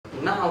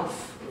Now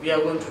we are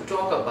going to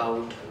talk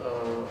about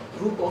a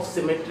group of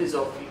symmetries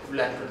of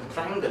equilateral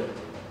triangle,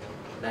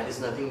 that is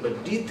nothing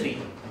but D3,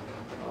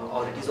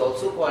 or it is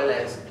also called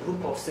as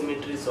group of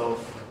symmetries of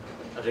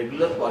a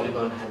regular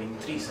polygon having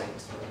 3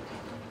 sides.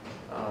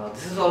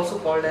 This is also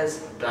called as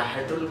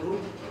dihedral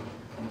group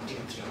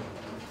D3.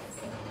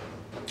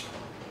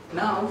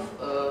 Now,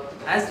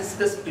 as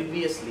discussed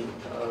previously,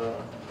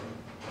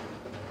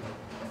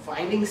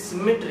 finding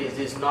symmetries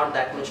is not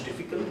that much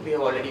difficult. We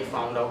have already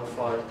found out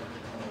for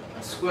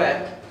a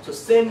square. So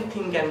same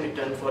thing can be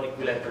done for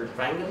equilateral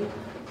triangle,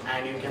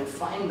 and you can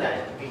find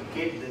that we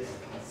get this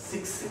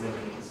 6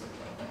 symmetries.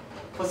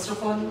 First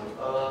of all,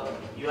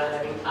 you are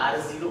having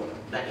R0,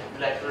 that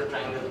equilateral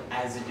triangle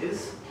as it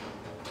is,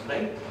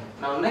 right?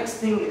 Now next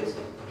thing is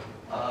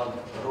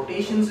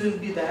rotations will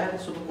be there.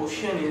 So the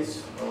question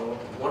is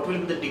what will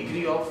be the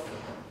degree of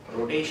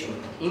rotation?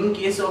 In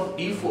case of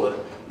D4,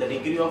 the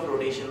degree of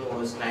rotation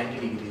was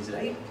 90 degrees,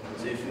 right?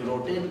 So if you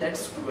rotate that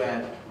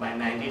square by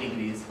 90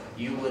 degrees,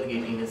 you were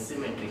getting a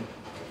symmetry.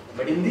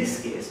 But in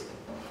this case,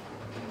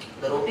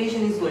 the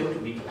rotation is going to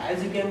be,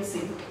 as you can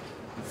see,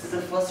 this is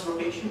the first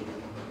rotation,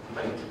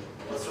 right?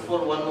 First of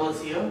all, one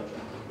was here,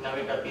 now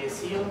it appears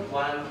here,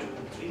 1, 2,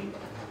 3.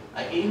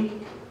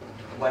 Again,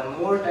 one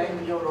more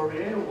time you have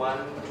rotated, 1,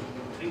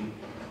 2, 3.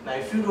 Now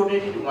if you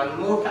rotate it one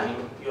more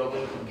time, you are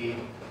going to get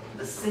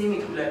the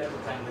same equilateral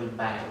triangle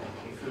back.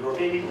 If you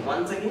rotate it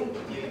once again,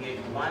 you will get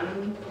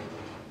 1,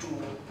 2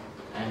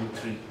 and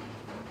 3.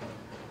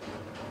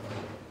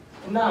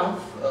 Now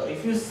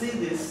if you see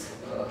this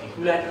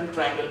equilateral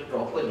triangle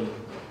properly,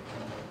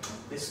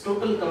 this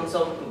total comes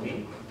out to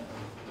be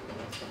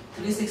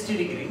 360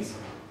 degrees.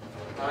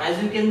 Now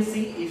as you can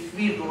see, if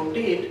we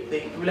rotate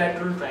the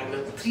equilateral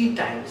triangle 3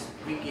 times,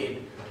 we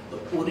get the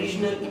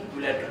original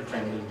equilateral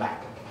triangle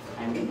back.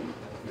 I mean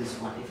this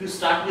one. If you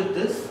start with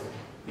this,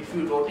 if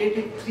you rotate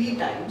it 3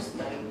 times,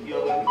 then you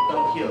are going to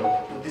come here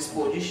to this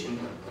position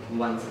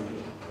once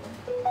again.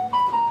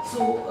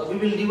 So we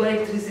will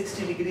divide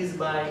 360 degrees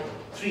by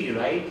 3,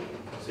 right?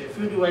 So if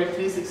you divide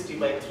 360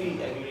 by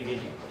 3, and you will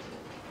get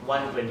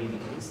 120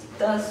 degrees.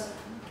 Thus,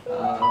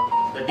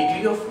 the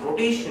degree of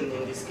rotation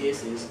in this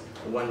case is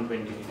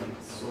 120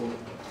 degrees. So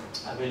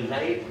I will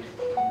write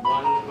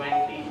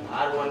 120,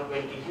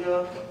 R120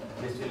 here,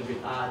 this will be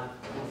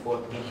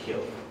R240 here.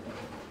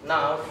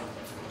 Now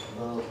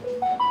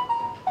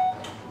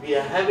we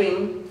are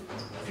having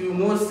few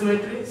more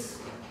symmetries.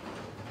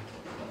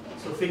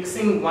 So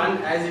fixing one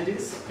as it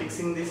is,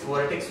 fixing this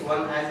vertex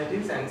 1 as it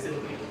is, and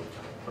simply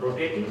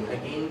rotating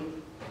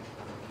again,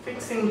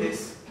 fixing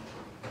this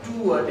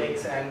 2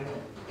 vertex and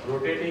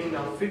rotating,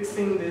 now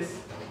fixing this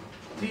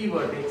 3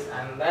 vertex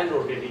and then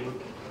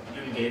rotating,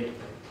 you will get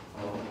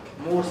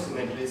more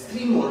symmetries,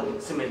 3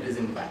 more symmetries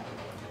in fact.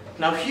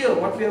 Now here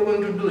what we are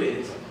going to do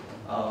is,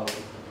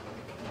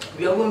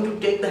 we are going to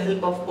take the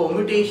help of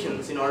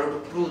permutations in order to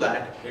prove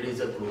that it is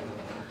a group.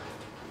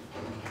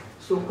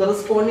 So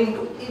corresponding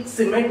to each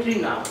symmetry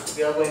now,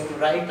 we are going to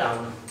write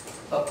down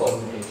a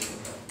permutation,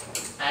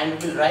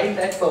 and we will write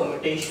that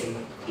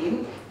permutation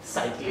in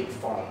cyclic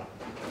form.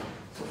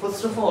 So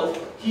first of all,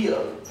 here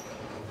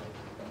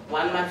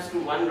 1 maps to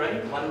 1,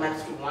 right? 1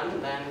 maps to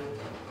 1, then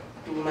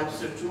 2 maps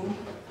to 2,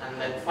 and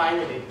then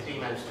finally 3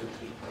 maps to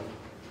 3,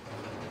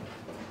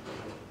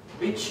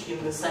 which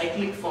in the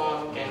cyclic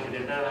form can be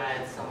written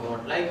as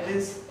somewhat like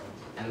this,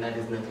 and that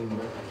is nothing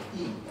but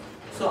E.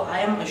 So I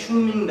am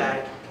assuming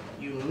that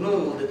you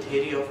know the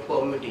theory of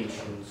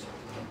permutations.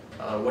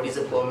 What is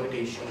a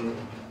permutation?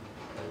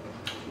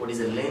 What is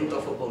the length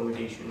of a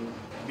permutation?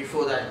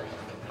 Before that,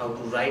 how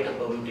to write a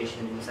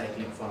permutation in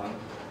cyclic form,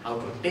 how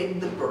to take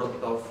the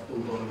product of 2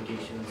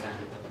 permutations,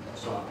 and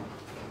so on.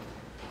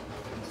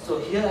 So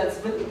here as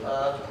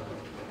well,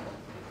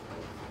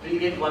 we will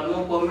get one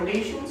more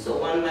permutation. So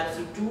 1 maps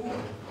to 2,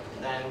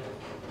 then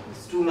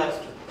this 2 maps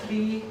to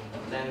 3,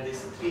 then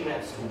this 3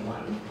 maps to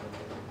 1.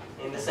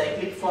 In the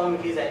cyclic form,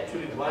 it is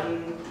actually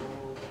 1,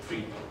 2,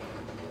 3.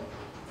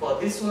 For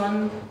this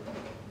one,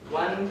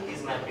 1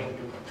 is mapping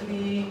to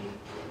 3,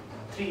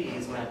 3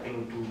 is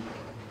mapping to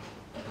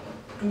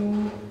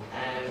 2,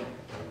 and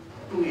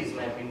 2 is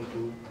mapping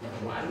to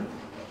 1.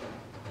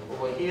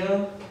 Over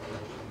here,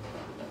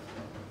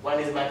 1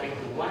 is mapping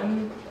to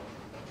 1,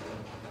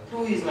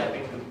 2 is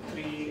mapping to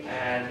 3,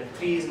 and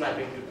 3 is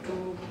mapping to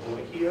 2.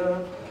 Over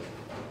here,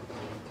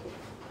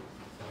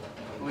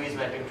 2 is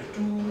mapping to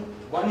 2,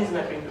 1 is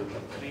mapping to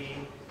 3,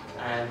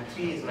 and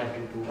 3 is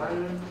mapping to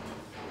 1.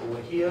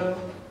 Over here,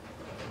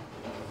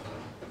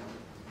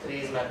 3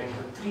 is mapping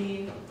to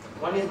 3,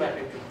 1 is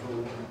mapping to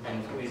 2,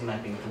 and 2 is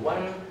mapping to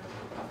 1.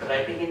 After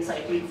writing in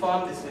cyclic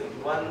form, this will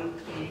be 1,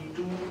 3,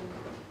 2,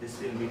 this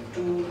will be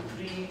 2,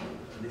 3,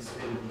 this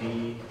will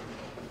be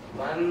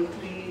 1,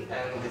 3,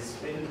 and this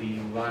will be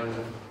 1,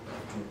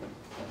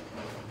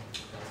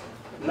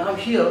 2. Now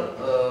here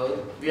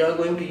we are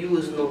going to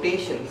use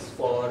notations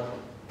for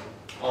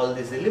all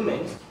these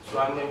elements. So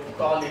I am going to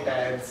call it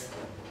as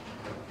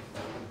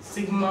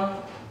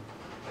sigma,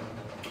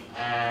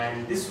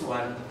 and this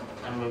one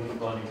I am going to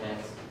call it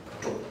as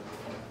tau.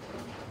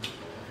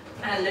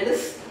 And let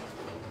us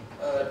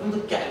do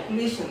the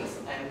calculations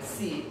and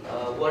see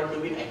what do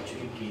we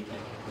actually get,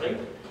 right?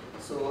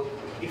 So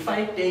if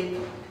I take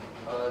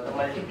the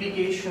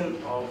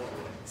multiplication of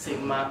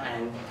sigma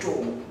and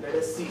tau, let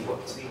us see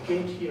what we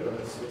get here.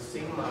 So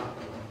sigma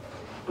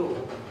tau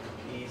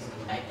is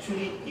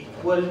actually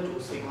equal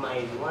to sigma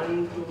is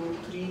 1, 2,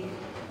 3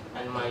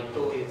 and my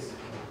tau is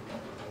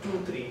 2,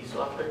 3.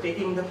 So after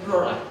taking the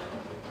product,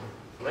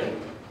 right?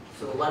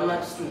 So 1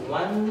 maps to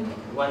 1,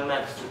 1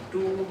 maps to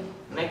 2,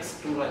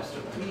 next 2 maps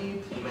to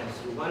 3, 3 maps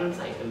to 1,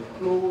 cycle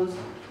close,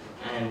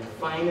 and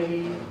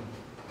finally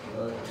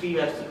 3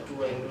 maps to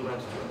 2 and 2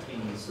 maps to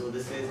 3. So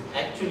this is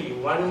actually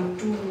 1,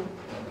 2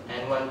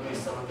 and 1, 2 is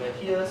somewhere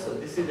here. So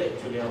this is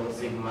actually our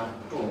sigma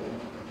tau.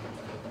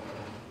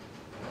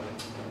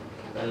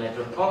 Then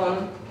later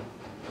on,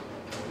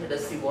 let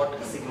us see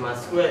what sigma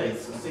square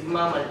is. So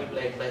sigma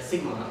multiplied by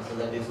sigma, so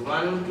that is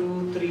 1,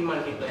 2, 3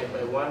 multiplied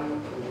by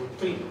 1,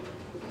 2, 3.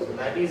 So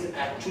that is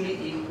actually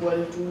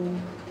equal to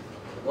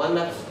 1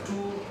 maps to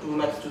 2, 2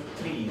 maps to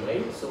 3,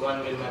 right? So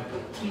 1 will map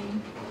to 3,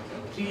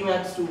 3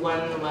 maps to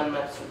 1, 1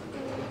 maps to 2.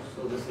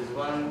 So this is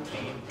 1, 3,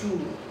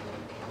 2.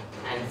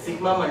 And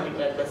sigma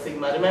multiplied by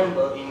sigma,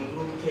 remember in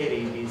group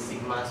theory it is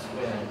sigma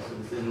square. So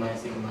this is my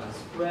sigma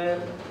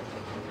square.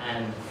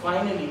 And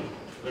finally,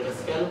 let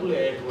us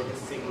calculate what is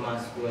sigma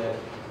square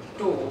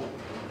tau.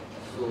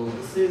 So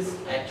this is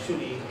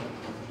actually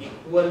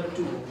equal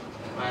to,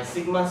 my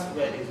sigma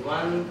square is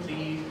 1,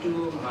 3,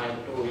 2, my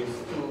tau is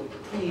 2,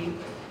 3.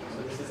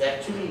 So this is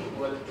actually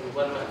equal to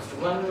 1 maps to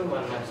 1,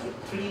 1 maps to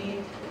 3,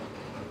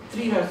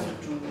 3 maps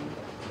to 2,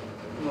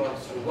 2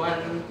 maps to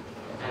 1,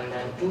 and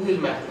then 2 will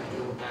map to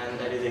 2, and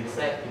that is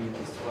exactly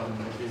this one,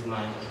 which is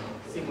my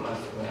sigma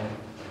square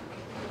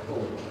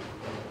tau.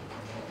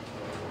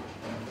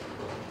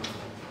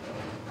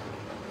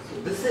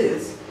 So this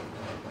is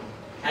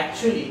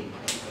actually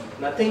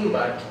nothing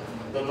but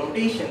the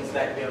notations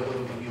that we are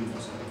going to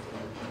use.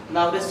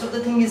 Now rest of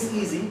the thing is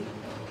easy.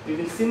 We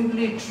will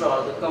simply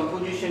draw the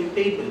composition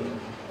table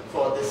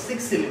for the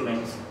 6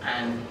 elements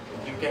and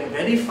you can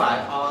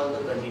verify all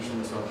the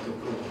conditions of the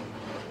group.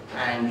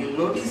 And you'll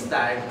notice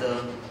that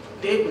the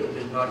table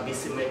will not be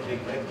symmetric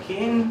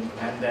again,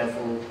 and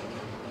therefore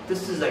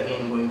this is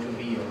again going to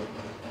be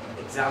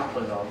an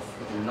example of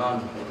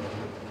non-group.